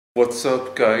What's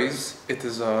up guys, it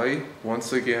is I,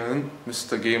 once again,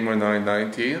 Mr. Gamer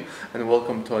 990, and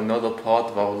welcome to another part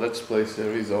of our Let's Play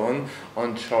series on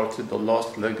Uncharted The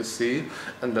Lost Legacy.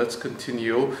 And let's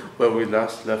continue where we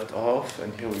last left off,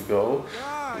 and here we go.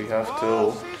 We have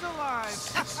to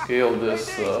scale this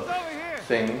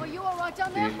thing,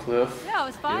 the cliff. Yeah, I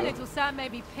was fine until Sam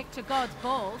maybe picked a god's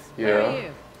balls. Yeah, Where are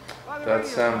you?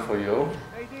 that's Sam for you.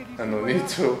 And we need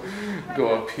to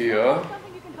go up here.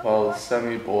 While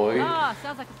Sammy boy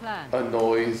sounds like a plan.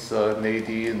 annoys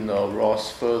Nadine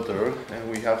Ross further, and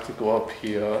we have to go up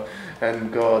here.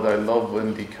 And God, I love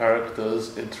when the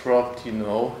characters interrupt, you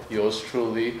know, yours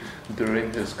truly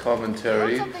during his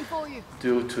commentary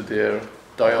due to their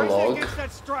dialogue,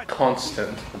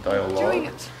 constant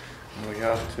dialogue. And we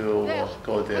have to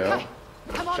go there.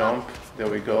 Let's jump. There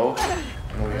we go.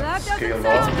 And we have to scale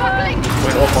up.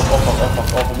 Wait, off.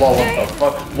 Whoa, what the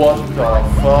fuck? What the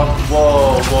fuck?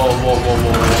 Whoa.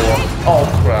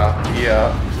 Oh crap,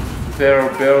 yeah. They're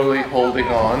barely holding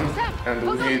on. And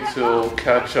we need to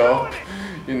catch up.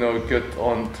 You know, get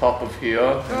on top of here.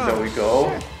 And there we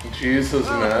go. Jesus,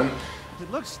 man.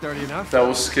 It looks sturdy enough. That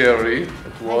was scary.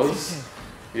 It was.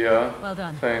 Yeah. Well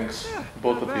done. Thanks,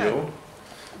 both of you.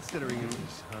 Considering it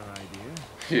was her idea.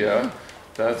 Yeah.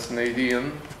 That's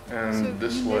Nadine, and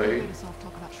this way,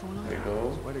 there you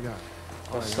go,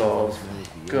 Asav.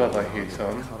 God, I hate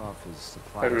him.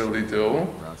 I really do.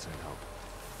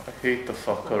 I hate the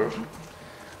fucker.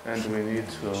 And we need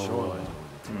to,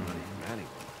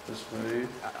 this way,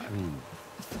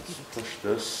 let's push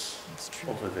this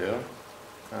over there,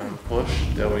 and push,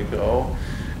 there we go.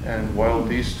 And while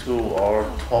these two are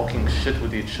talking shit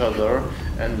with each other,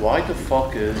 and why the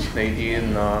fuck is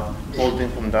Nadine holding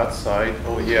from that side?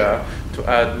 Oh yeah, to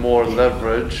add more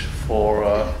leverage for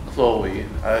Chloe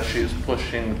as she's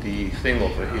pushing the thing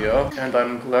over here. And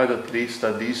I'm glad at least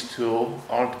that these two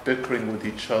aren't bickering with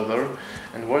each other.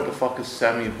 And where the fuck is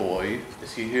Sammy boy?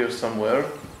 Is he here somewhere?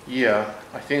 Yeah,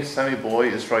 I think Sammy boy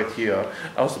is right here.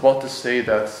 I was about to say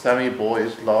that Sammy boy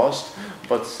is lost,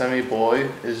 but Sammy boy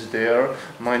is there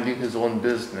minding his own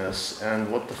business.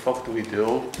 And what the fuck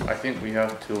do? I think we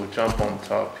have to jump on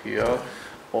top here,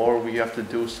 or we have to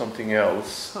do something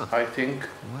else. I think.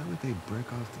 Why would they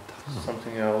break off the top?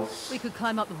 Something else. We could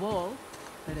climb up the wall,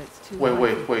 but it's too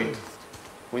Wait.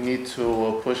 We need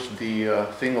to push the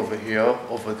thing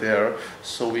over there,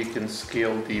 so we can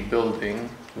scale the building.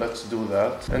 Let's do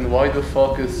that. And why the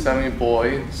fuck is Sammy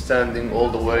boy standing all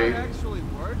the way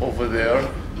over there?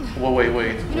 Well,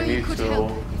 wait. We need to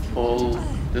pull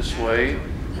this way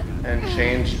and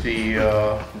change the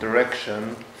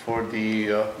direction for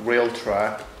the rail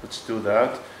track. Let's do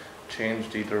that. Change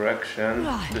the direction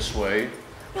this way.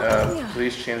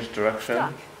 Please change direction.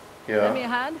 Stuck. Yeah. Lend me a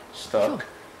hand? Stuck.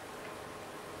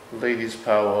 Ladies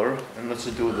power, and let's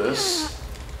do this.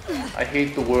 I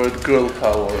hate the word girl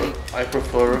power. I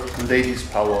prefer ladies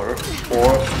power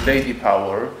or lady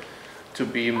power to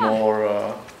be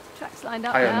more Tracks lined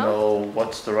up I don't now. know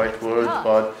what's the right word,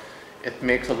 but it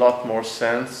makes a lot more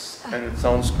sense and it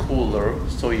sounds cooler.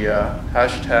 So yeah,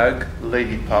 hashtag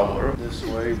lady power. This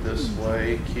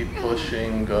way, keep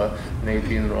pushing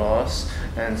Nadine Ross.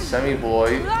 And Sammy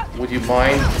boy, would you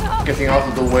mind getting out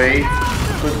of the way?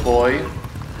 Good boy.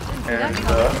 And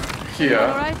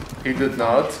yeah, he did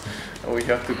not. And we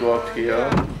have to go up here.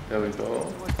 There we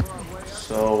go.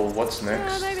 So what's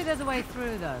next? Maybe there's a way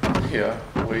through though. Yeah,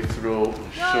 way through.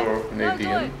 Sure,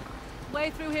 Nadine. Way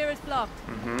through here is blocked.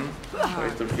 Way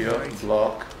through here,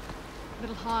 block. A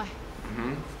little high.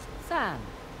 Sam,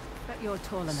 bet you're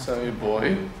tall enough. Sammy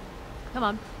boy. Come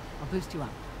on, I'll boost you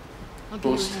up.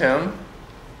 Boost him.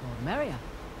 More the merrier.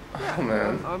 Oh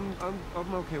man.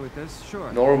 I'm okay with this.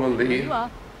 Sure. Normally, You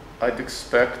are. I'd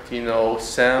expect, you know,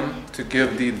 Sam to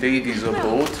give the ladies a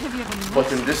vote,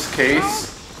 but in this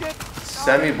case,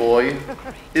 Sammy boy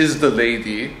is the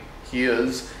lady. He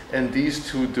is, and these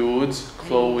two dudes,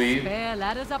 Chloe and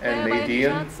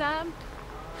Nadine,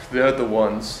 they're the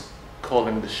ones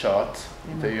calling the shot.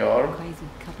 They are. Crazy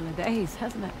couple of days,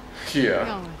 hasn't it?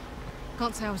 Yeah.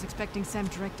 Can't say I was expecting Sam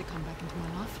direct to come back into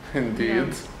my life.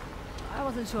 Indeed. I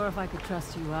wasn't sure if I could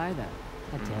trust you either.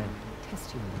 Had to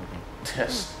test you a little bit.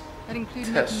 Test. That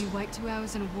included Test. making you wait 2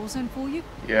 hours in a war zone for you?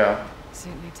 Yeah.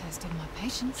 Certainly tested my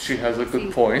patience. She has a good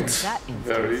See, point. in that instance,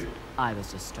 Very. I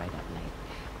was just straight up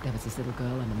late. There was this little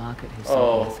girl in the market who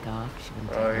sold me a scarf. She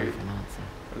wouldn't take no for an answer.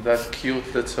 That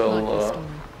cute little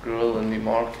girl in the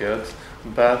market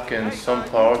back in some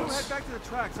parts Back to the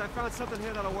tracks. I found something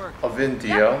here that'll work. of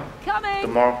India, Coming! the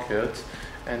market,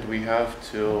 and we have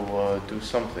to do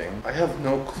something. I have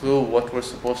no clue what we're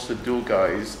supposed to do,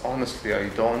 guys. Honestly, I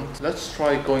don't. Let's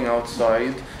try going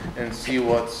outside and see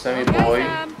what Sammy boy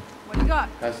What do you got?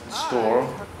 has in store.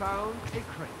 I found a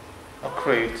crate. A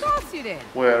crate. Of course you did.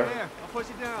 Where? There, I'll push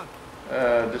it down.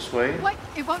 This way? Wait,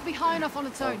 it won't be high enough on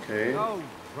its own. Okay. Oh,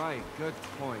 right, good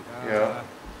point. Yeah.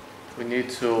 We need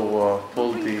to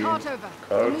pull Bring the cart over.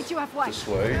 cart We'll meet you halfway. this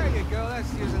way. There you go,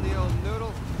 that's using the old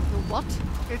noodle. The what?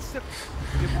 It's the...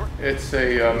 It's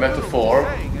a metaphor.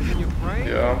 As in your brain?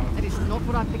 Yeah, That is not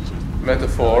what I pictured.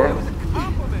 metaphor. It was a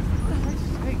compliment, for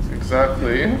Christ's sakes.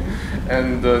 Exactly.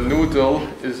 And the noodle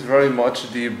is very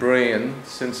much the brain,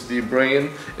 since the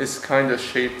brain is kind of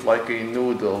shaped like a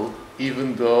noodle,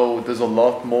 even though there's a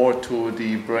lot more to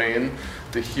the brain,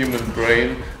 the human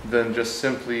brain, than just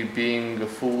simply being a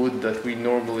food that we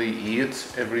normally eat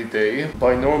every day.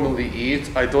 By normally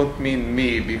eat, I don't mean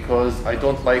me, because I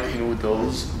don't like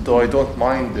noodles, though I don't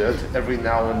mind it every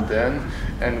now and then.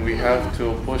 And we have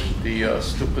to push the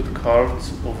stupid cart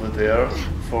over there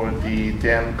for the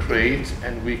damn crate,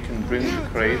 and we can bring the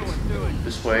crate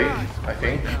this way, I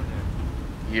think.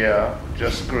 Yeah,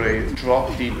 just great.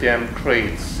 Drop the damn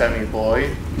crate, Sammy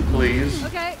boy, please.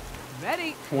 Okay,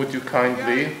 ready. Would you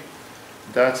kindly?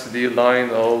 That's the line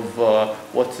of,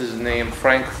 what's his name,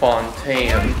 Frank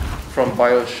Fontaine from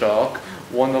BioShock,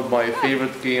 one of my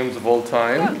favorite games of all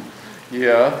time.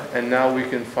 Yeah, and now we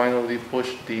can finally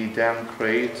push the damn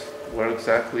crate. Where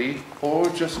exactly? Or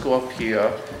just go up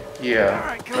here.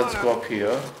 Yeah, let's go up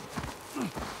here.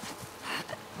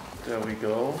 There we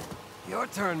go. Your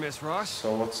turn, Miss Ross.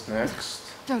 So what's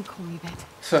next? Don't call me that.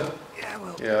 Yeah,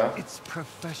 well, Yeah. it's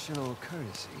professional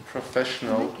courtesy.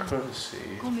 Professional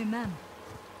courtesy. Call me ma'am.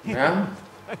 Ma'am?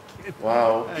 I can't,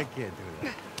 Wow. I can't do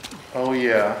that. Oh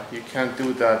yeah, you can't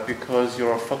do that because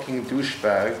you're a fucking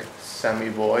douchebag, Sammy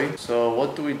boy. So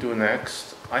what do we do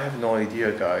next? I have no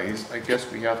idea, guys. I guess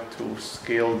we have to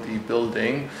scale the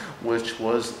building, which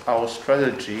was our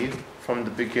strategy from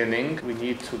the beginning. We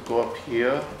need to go up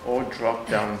here or drop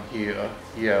down here.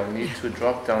 Yeah, we need to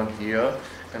drop down here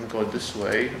and go this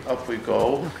way. Up we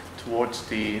go towards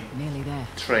the Nearly there.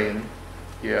 train.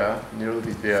 Yeah,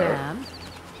 nearly there. Sam,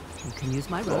 you can use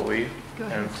my rope. Chloe,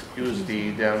 and use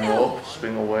the damn rope,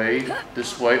 swing away,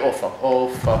 this way, oh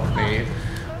fuck me.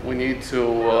 We need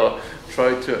to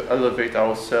try to elevate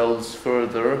ourselves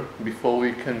further before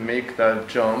we can make that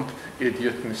jump,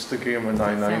 idiot Mr. Gamer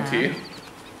 990. Sam,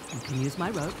 you can use my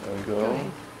rope. There we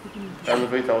go.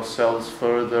 Elevate ourselves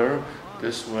further,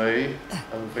 this way,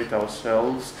 elevate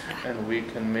ourselves, and we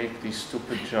can make the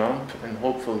stupid jump, and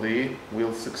hopefully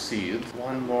we'll succeed.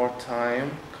 One more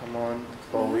time, come on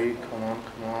Chloe, come on,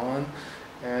 come on.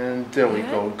 And there we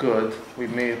go, good. We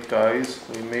made it, guys,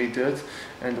 we made it.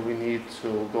 And we need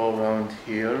to go around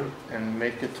here and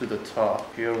make it to the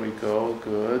top. Here we go,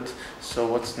 good. So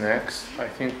what's next? I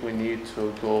think we need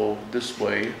to go this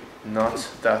way, not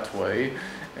that way.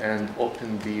 And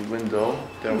open the window,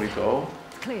 there we go.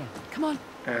 Clear. Come on.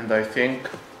 And I think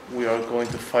we are going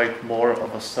to fight more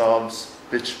of Asav's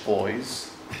bitch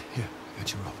boys. Here, I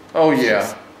got your rope. Oh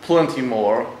yeah, plenty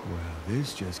more. Well,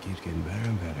 this just keeps getting better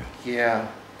and better. Yeah.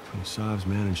 From Asav's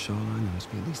man and Shoreline, there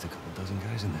must be at least a couple dozen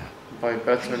guys in there. By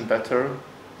better and better,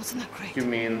 What's in that crate? you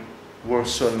mean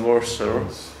worse and worser.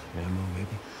 Ammo,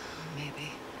 maybe?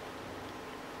 Maybe.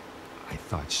 I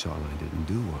thought Shoreline didn't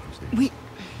do arms there.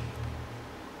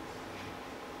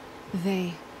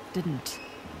 They didn't.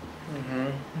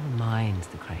 Never mind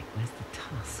the crate. Where's the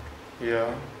tusk? Yeah,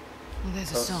 Well,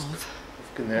 there's a Tusk. salve.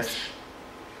 of Ganesh.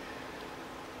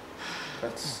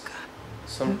 That's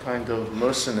some kind of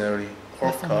mercenary.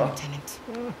 My former Orca.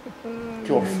 lieutenant.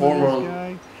 Your former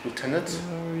guy. lieutenant?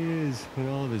 There he is, in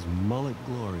all of his mullet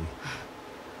glory.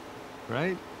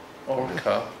 Right?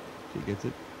 Orca. She gets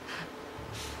it.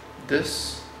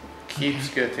 This keeps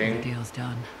The getting deal's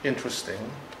done. interesting.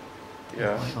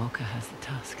 Yeah, Boy Orca has the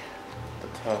tusk. the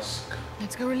tusk.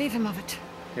 Let's go relieve him of it.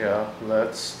 Yeah,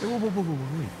 let's. Hey, whoa,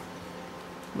 wait.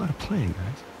 A lot of playing,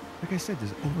 guys. Like I said,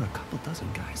 there's over a couple dozen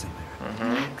guys in there.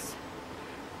 Relax.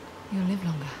 You'll live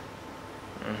longer.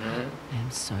 I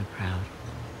am so proud.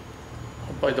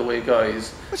 By the way,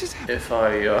 guys, What just happened? if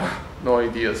I, no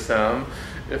idea, Sam,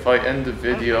 if I end the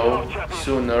video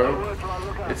sooner,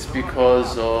 it's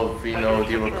because of, you know,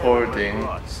 the recording.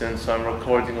 Since I'm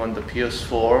recording on the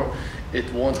PS4,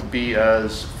 it won't be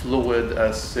as fluid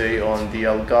as, say, on the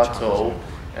Elgato,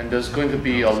 and there's going to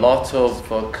be a lot of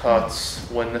cuts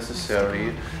when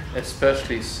necessary,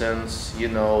 especially since, you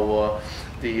know,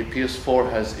 The PS4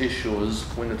 has issues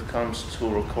when it comes to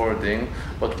recording,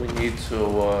 but we need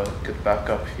to get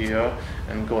back up here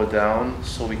and go down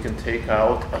so we can take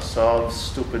out Asav's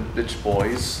stupid bitch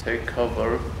boys. Take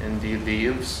cover in the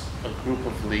leaves, a group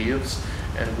of leaves,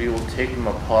 and we will take them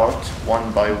apart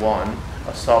one by one.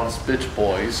 Asav's bitch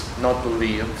boys, not the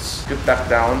leaves. Get back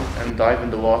down and dive in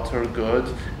the water, good.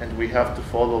 And we have to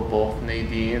follow both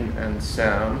Nadine and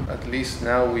Sam. At least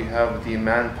now we have the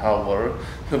manpower.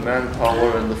 The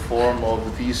manpower in the form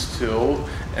of these two.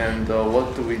 And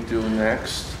what do we do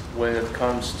next? When it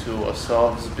comes to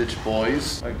Asav's bitch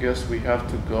boys, I guess we have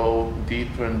to go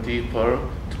deeper and deeper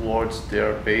towards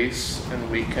their base,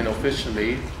 and we can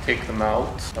officially take them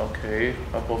out. Okay,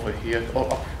 up over here.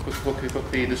 Oh, quickly,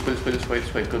 this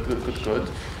way, good.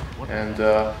 And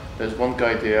there's one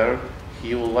guy there.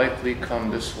 He will likely come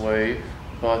this way,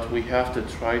 but we have to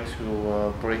try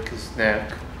to break his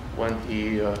neck when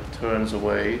he turns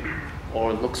away,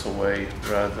 or looks away,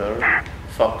 rather.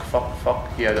 Fuck.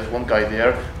 Yeah, there's one guy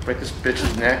there. Break this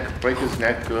bitch's neck. Break his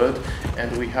neck, good.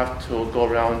 And we have to go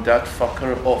around that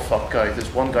fucker. Oh, fuck, guys.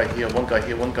 There's one guy here, one guy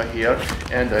here.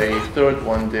 And a third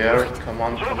one there. Come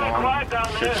on.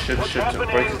 Shit.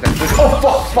 Break his neck.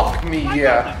 Oh, fuck me,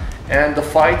 yeah. And the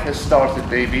fight has started,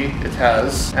 baby. It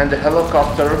has. And the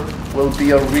helicopter will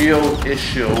be a real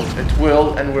issue. It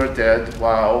will, and we're dead.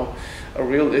 Wow. A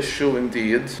real issue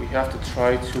indeed. We have to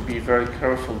try to be very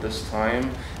careful this time.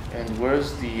 And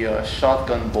where's the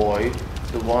shotgun boy?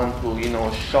 The one who, you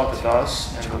know, shot at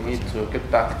us. And we need to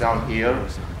get back down here.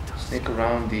 Sneak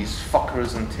around these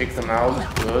fuckers and take them out.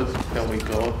 Good. There we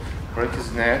go. Break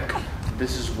his neck.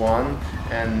 This is one.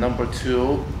 And number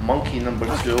two, monkey number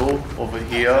two over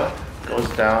here goes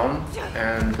down.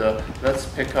 And let's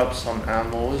pick up some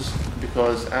ammos,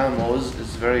 because ammos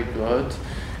is very good.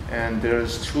 And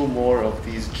there's two more of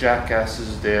these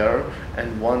jackasses there,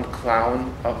 and one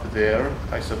clown up there,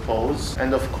 I suppose.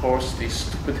 And of course, the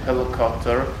stupid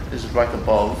helicopter is right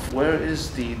above. Where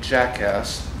is the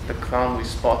jackass, the clown we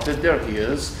spotted? There he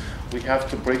is. We have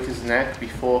to break his neck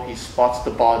before he spots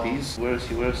the bodies. Where is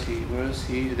he?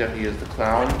 There he is, the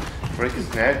clown. Break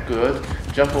his neck, good.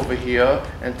 Jump over here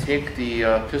and take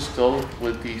the pistol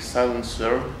with the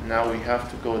silencer. Now we have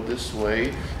to go this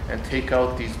way and take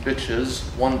out these bitches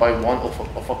one by one.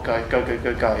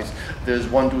 Guys, there's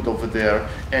one dude over there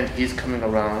and he's coming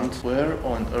around. Where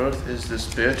on earth is this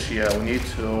bitch? Yeah, we need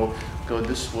to go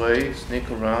this way, sneak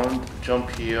around,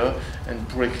 jump here, and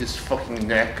break his fucking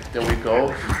neck. There we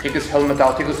go. Take his helmet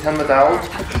out,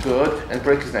 good, and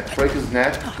break his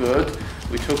neck, good.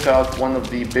 We took out one of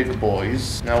the big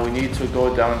boys. Now we need to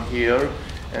go down here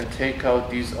and take out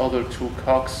these other two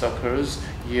cocksuckers.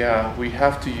 Yeah, we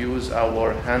have to use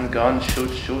our handgun.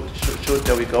 Shoot,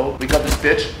 there we go. We got this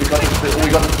bitch,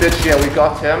 yeah, we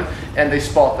got him. And they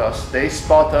spot us,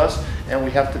 and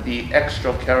we have to be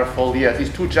extra careful. Yeah,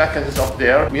 these two jackasses up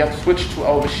there. We have to switch to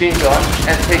our machine gun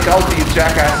and take out these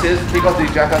jackasses. Come on.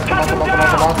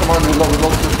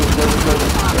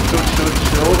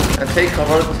 Shoot. And take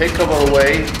cover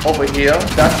away over here.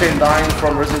 That's a line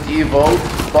from Resident Evil.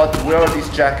 But where are these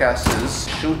jackasses?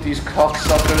 Shoot these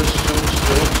cocksuckers. Shoot.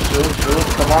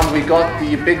 Come on, we got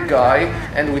the big guy,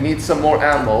 and we need some more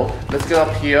ammo. Let's get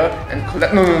up here and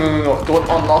collect. No. Don't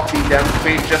unlock the damn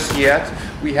crate just yet.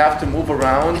 We have to move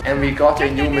around, and we got a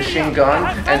new machine gun.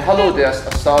 And hello there,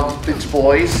 Asav bitch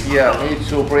boys. Yeah, we need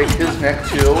to break his neck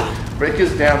too. Break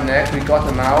his damn neck. We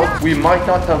got him out. We might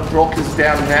not have broke his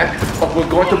damn neck, but we're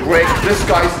going to break this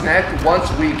guy's neck once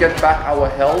we get back our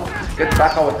health. Get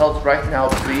back our health right now,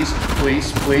 please.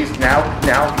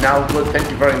 Now. Good, thank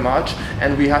you very much.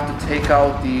 And we have to take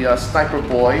out the sniper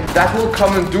boy. That will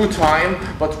come in due time,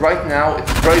 but right now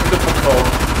it's very difficult,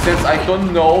 since I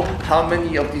don't know how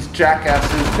many of these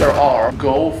jackasses there are.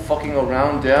 Go fucking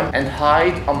around them and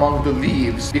hide among the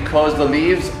leaves, because the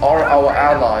leaves are our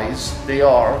allies. They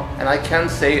are, and I can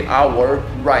say our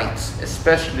rights,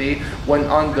 especially when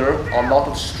under a lot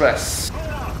of stress.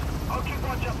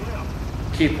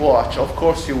 Keep watch, of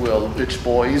course you will, bitch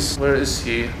boys. Where is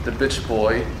he, the bitch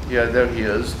boy? Yeah, there he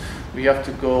is. We have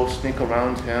to go sneak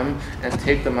around him and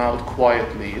take them out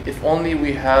quietly. If only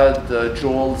we had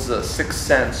Joel's sixth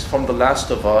sense from The Last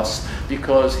of Us,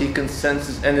 because he can sense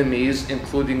his enemies,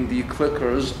 including the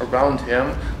clickers around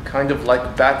him, kind of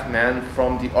like Batman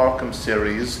from the Arkham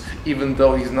series, even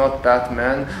though he's not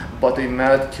Batman, but a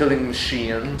mad killing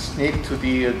machine. Sneak to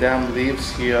the damn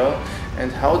leaves here. And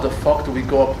how the fuck do we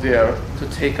go up there to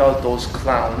take out those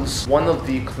clowns? One of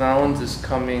the clowns is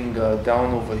coming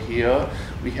down over here.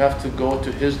 We have have to go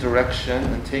to his direction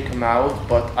and take him out,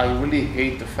 but I really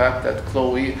hate the fact that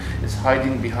Chloe is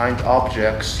hiding behind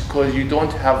objects, because you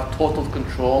don't have total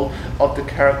control of the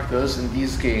characters in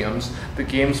these games. The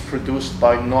games produced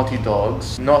by Naughty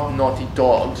Dogs, not Naughty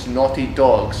Dogs, Naughty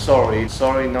Dogs, sorry,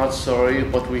 not sorry,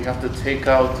 but we have to take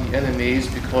out the enemies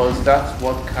because that's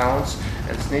what counts.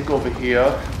 And Snake over here,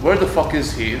 where the fuck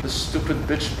is he? The stupid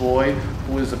bitch boy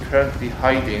who is apparently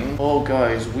hiding. Oh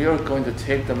guys, we are going to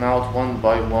take them out one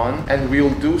by one, and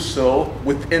we'll do so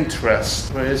with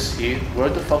interest. Where is he? Where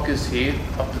the fuck is he?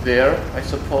 Up there, I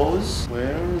suppose?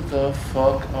 Where the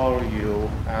fuck are you,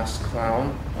 ass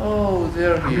clown? Oh,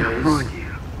 there he is.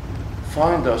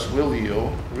 Find us, will you?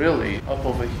 Really? Up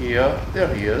over here.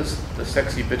 There he is, the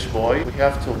sexy bitch boy. We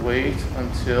have to wait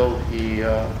until he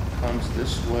comes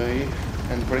this way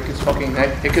and break his fucking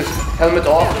neck, take his helmet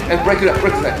off, and break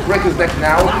his neck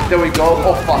now. There we go.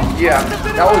 Oh fuck, yeah.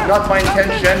 That was not my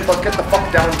intention, but get the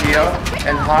fuck down here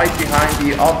and hide behind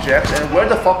the objects. And where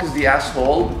the fuck is the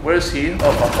asshole? Where is he?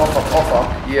 Oh fuck, oh fuck, oh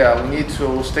fuck. Yeah, we need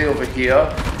to stay over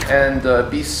here and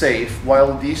be safe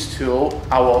while these two,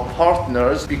 our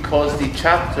partners, because the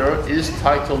chapter is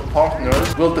titled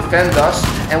Partners, will defend us,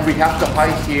 and we have to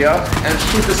hide here and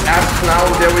shoot this ass clown.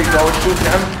 There we go, shoot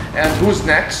him. And who's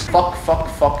next? Fuck, fuck,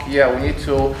 fuck, yeah, we need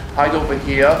to hide over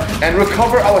here and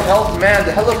recover our health. Man,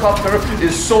 the helicopter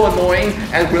is so annoying,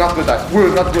 and we're not gonna die.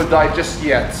 We're not gonna die just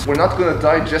yet. We're not gonna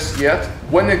die just yet.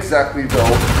 When exactly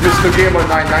though? Mr. Gamer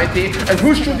 990. And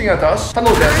who's shooting at us?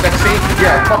 Hello there, sexy.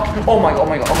 Yeah, fuck. Oh my god, oh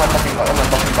my god, oh my fucking god, oh my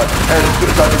fucking god.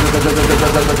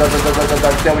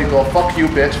 There we go. Fuck you,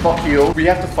 bitch. Fuck you. We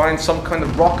have to find some kind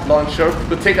of rocket launcher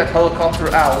to take that helicopter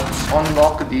out.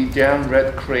 Unlock the damn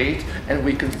red crate, and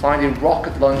we can find a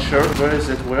rocket launcher. Where is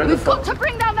it? Where the fuck? We've got to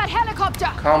bring down that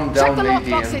helicopter. Calm down, Check the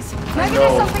Nadine. lockboxes. Maybe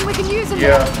there's something we can use in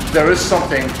there. Yeah, there is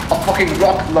something. A fucking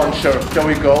rocket launcher. There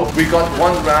we go. We got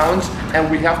 1 round, and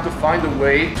we have to find a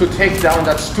way to take down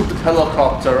that stupid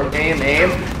helicopter. Aim,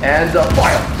 and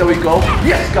fire. There we go.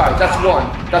 Yes, guys, that's one.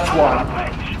 That's one.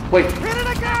 Wait. Hit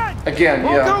it again! Again,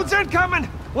 yeah. More dudes incoming!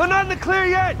 We're not in the clear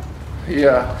yet!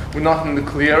 Yeah, we're not in the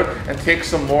clear, and take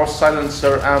some more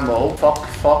silencer ammo. Fuck,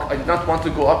 fuck, I did not want to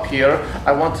go up here.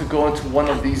 I want to go into one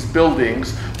of these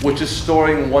buildings, which is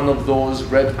storing one of those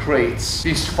red crates.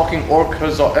 These fucking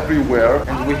orcas are everywhere,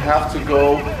 and we have to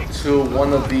go to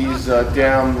one of these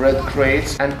damn red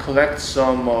crates and collect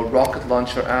some rocket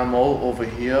launcher ammo over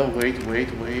here. Wait.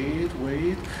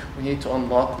 We need to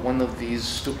unlock one of these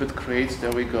stupid crates.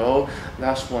 There we go.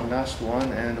 Last one.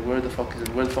 And where the fuck is it?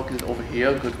 Where the fuck is it? Over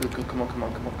here. Good. Come on.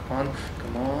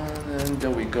 And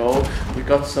there we go. We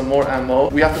got some more ammo.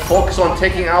 We have to focus on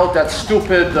taking out that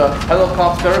stupid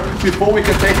helicopter before we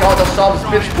can take out Asav's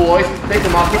bitch boys. Take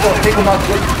him out. Take him out.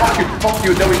 Good. Fuck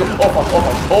you. There we go.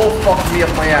 Oh fuck me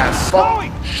up my ass. Fuck.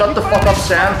 Shut the fuck up,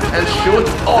 Sam, and shoot.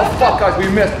 Oh fuck, guys,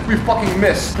 we missed. We fucking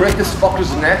missed. Break this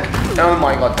fucker's neck. Oh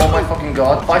my god. Oh my fucking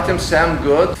god. Fight him, Sam.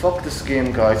 Good. Fuck this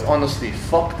game, guys. Honestly,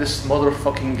 fuck this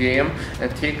motherfucking game,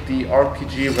 and take the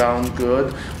RPG round.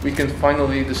 Good. We can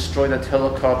finally destroy that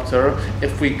helicopter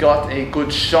if we got a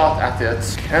good shot at it.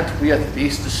 Can't we at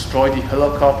least destroy the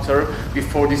helicopter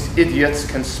before these idiots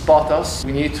can spot us?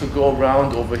 We need to go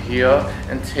around over here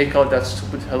and take out that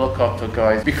stupid helicopter,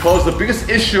 guys, because the biggest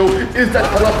issue is that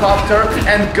helicopter,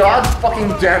 and god fucking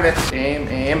damn it. Aim,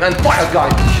 and fire,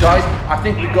 guys. Guys, I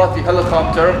think we got the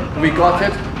helicopter. We got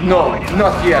it? No,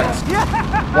 not yet.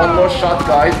 One more shot,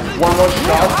 guys. One more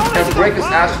shot, and break this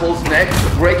asshole's neck.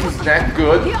 Break his neck.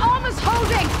 Good. The arm is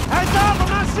holding. Heads up, I'm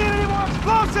not seeing any more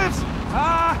explosives!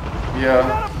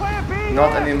 Yeah,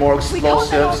 not any more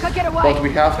explosives, but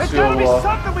we have to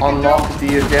unlock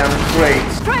the damn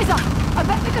crate. Fraser, I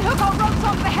bet we can hook our ropes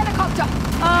onto the helicopter.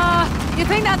 You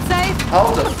think that's safe?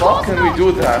 How the fuck can we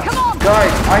do that? Come on.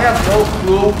 Guys, I have no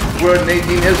clue where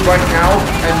Nadine is right now,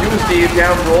 and use the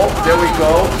damn rope. There we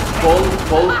go. Pull.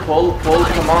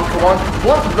 Come on.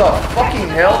 What the fucking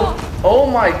hell? Oh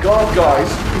my god, guys.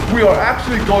 We are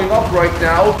actually going up right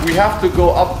now. We have to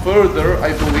go up further,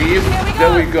 I believe.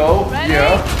 There we go. Ready?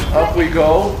 Yeah, up we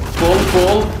go.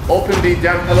 Pull. Open the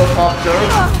damn helicopter.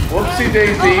 Whoopsie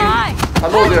daisy.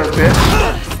 Hello there, bitch.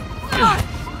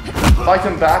 Fight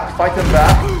him back,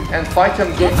 and fight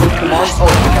him good, come on.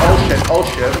 Oh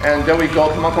shit, and there we go.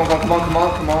 Come on.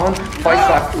 Fight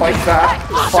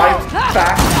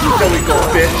back. There we go,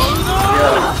 bitch.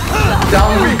 Yeah.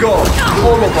 Down we go,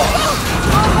 all of us.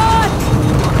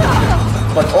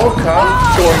 But Orca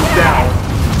going down.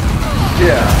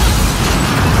 Yeah.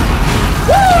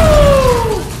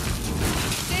 Woo!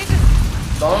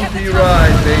 Bumpy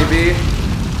ride, baby.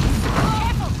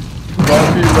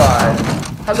 Bumpy ride.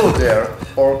 Hello there,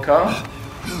 Orca.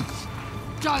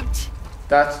 Don't.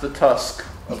 That's the tusk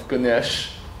of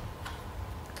Ganesh.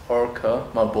 Orca,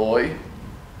 my boy.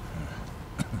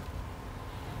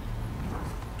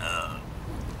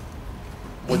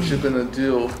 What you gonna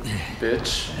do,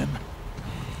 bitch?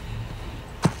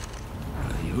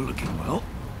 You're looking well.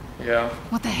 Yeah,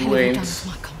 What the you hell have you ain't. done with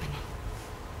my company?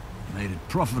 Made it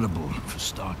profitable, for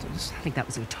starters. I think that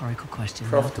was a rhetorical question.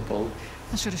 Profitable.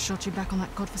 I should have shot you back on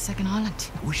that godforsaken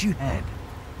island. I wish you had.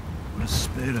 Would have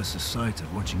spared us the sight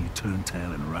of watching you turn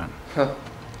tail and run.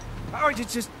 Alright,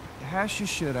 just hash your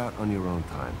shit out on your own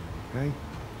time, okay?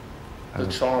 The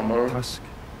charmer. Tusk,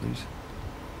 please.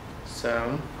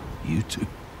 Sam. You two.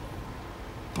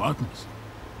 Partners.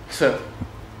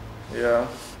 Yeah,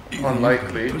 Even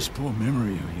unlikely. Piss poor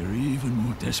memory, you're even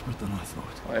more desperate than I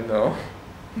thought. I know.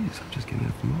 Jeez, I'm just getting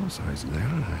it from all sides there,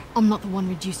 aren't I? I'm not the one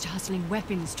reduced to hustling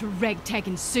weapons to ragtag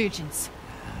insurgents.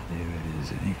 There it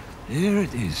is, eh? There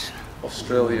it is. I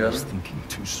Australian, was thinking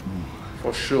too small.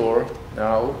 for sure.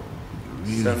 Now, You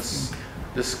really since think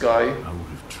this guy I would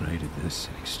have traded this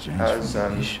in exchange Has, for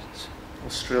an nations?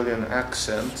 Australian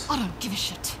accent, I don't give a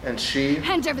shit. and she,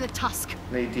 Hand over the tusk.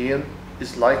 Nadine,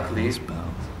 is likely These pals.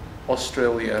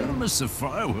 Australian. Miss the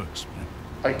fireworks, man.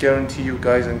 I guarantee you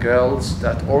guys and girls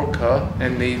that Orca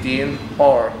and Nadine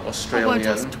are I won't Australian.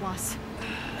 ask twice.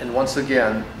 And once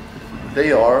again,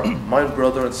 they are my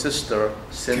brother and sister,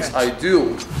 since I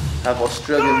do have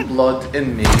Australian blood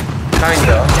in me.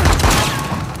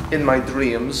 Kinda. In my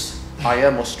dreams, I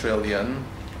am Australian.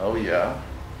 Oh yeah.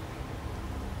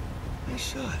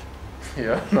 Nice shot.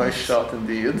 Yeah, nice shot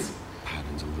indeed.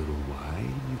 Pattern's a little wide.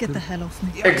 You Get could- the hell off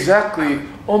me. Exactly.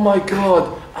 Oh my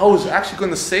god. I was actually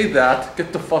gonna say that.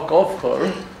 Get the fuck off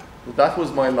her. That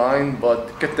was my line,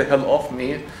 but get the hell off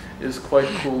me is quite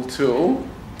cool too.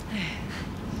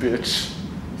 Bitch.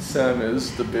 Sam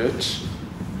is the bitch.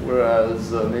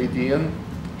 Whereas Nadine,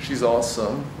 she's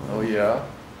awesome. Oh yeah.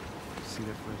 See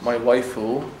that first? My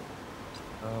waifu.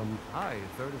 Hi,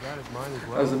 a third of that is mine as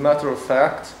well. As a matter of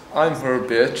fact, I'm her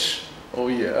bitch. Oh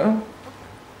yeah.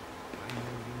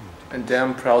 And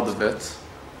damn proud of it.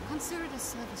 Consider it a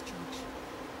service charge.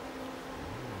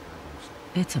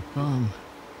 It's a bomb.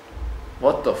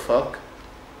 What the fuck?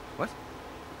 What?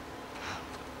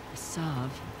 Asav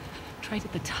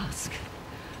traded the tusk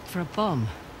for a bomb.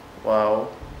 Wow.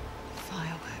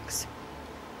 Fireworks.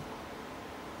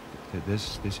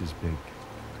 This is big.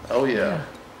 Oh yeah.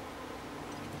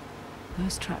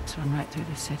 Those tracks run right through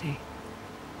the city.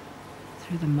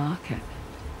 Through the market.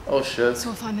 Oh shit. So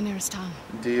we'll find the nearest town.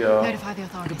 The Notify the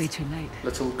authorities. It'll be too late.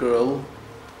 little girl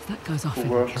If that goes off, Who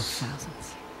it'll kill works?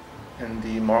 thousands. in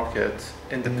the market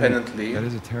independently That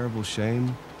is a terrible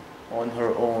shame. on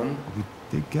her own. We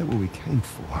did get what we came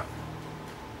for.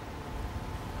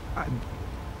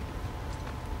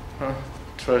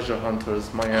 Treasure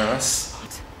hunters, my ass.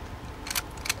 What?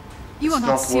 You are It's not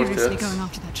not worth seriously it. going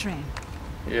after that train.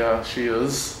 Yeah, she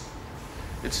is.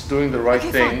 It's doing the right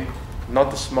Okay, thing.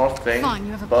 Not the smart thing, Fine,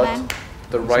 you have a but plan?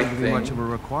 the right Shouldn't be much thing. of a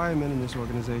requirement in this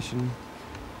organization.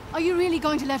 Are you really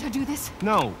going to let her do this?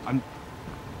 No,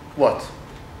 What?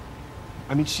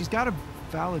 I mean, she's got a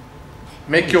valid.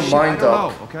 Make your Shit, I mind don't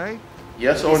up. know, okay?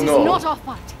 Yes or This no? is not our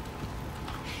fight.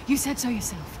 You said so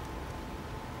yourself.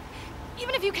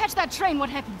 Even if you catch that train, what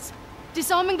happens?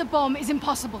 Disarming the bomb is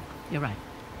impossible. You're right.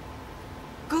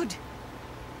 Good.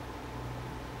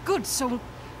 Good, so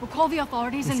we'll call the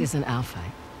authorities This and... isn't our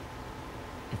fight.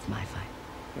 It's my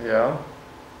fight. Yeah.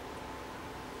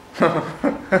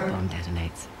 Bomb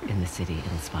detonates in the city.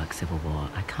 It'll spark civil war.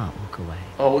 I can't walk away.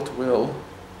 Oh, it will.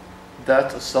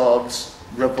 That Asav's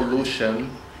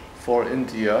revolution for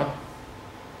India.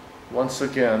 Once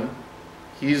again,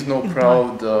 he's no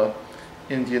proud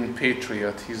Indian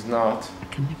patriot. He's not. I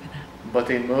can live with that.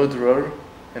 But a murderer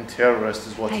and terrorist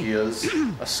is what he is.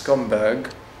 A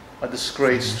scumbag. A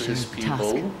disgrace to his Finish your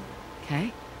people. task.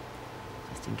 Okay?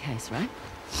 Just in case, right?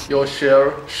 Your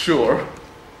share, sure.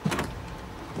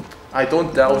 I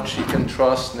don't doubt she can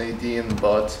trust Nadine,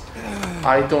 but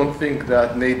I don't think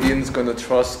that Nadine's gonna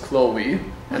trust Chloe. And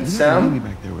You're not Sam? really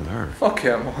back there with her. Fuck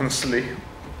him, honestly.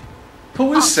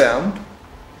 Who is Sam?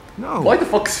 No. Why the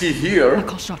fuck is he here? I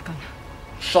call shotgun.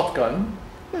 Shotgun?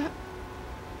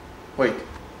 Wait,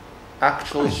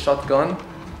 actual shotgun?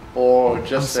 Or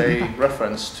just a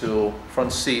reference to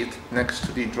front seat next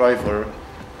to the driver?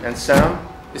 And Sam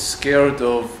is scared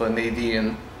of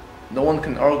Nadine. No one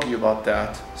can argue about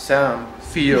that. Sam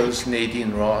fears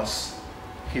Nadine Ross.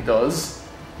 He does.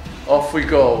 Off we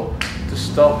go to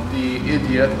stop the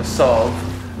idiot Asav,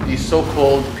 the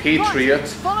so-called patriot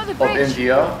Follow the of bridge.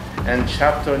 India, and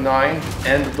chapter 9,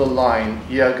 End the Line.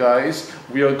 Yeah guys,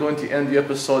 we are going to end the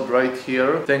episode right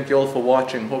here. Thank you all for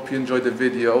watching. Hope you enjoyed the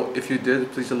video. If you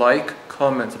did, please like,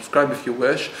 comment, subscribe if you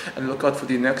wish, and look out for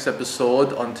the next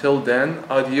episode. Until then,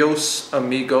 adios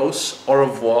amigos, au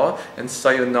revoir, and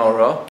sayonara.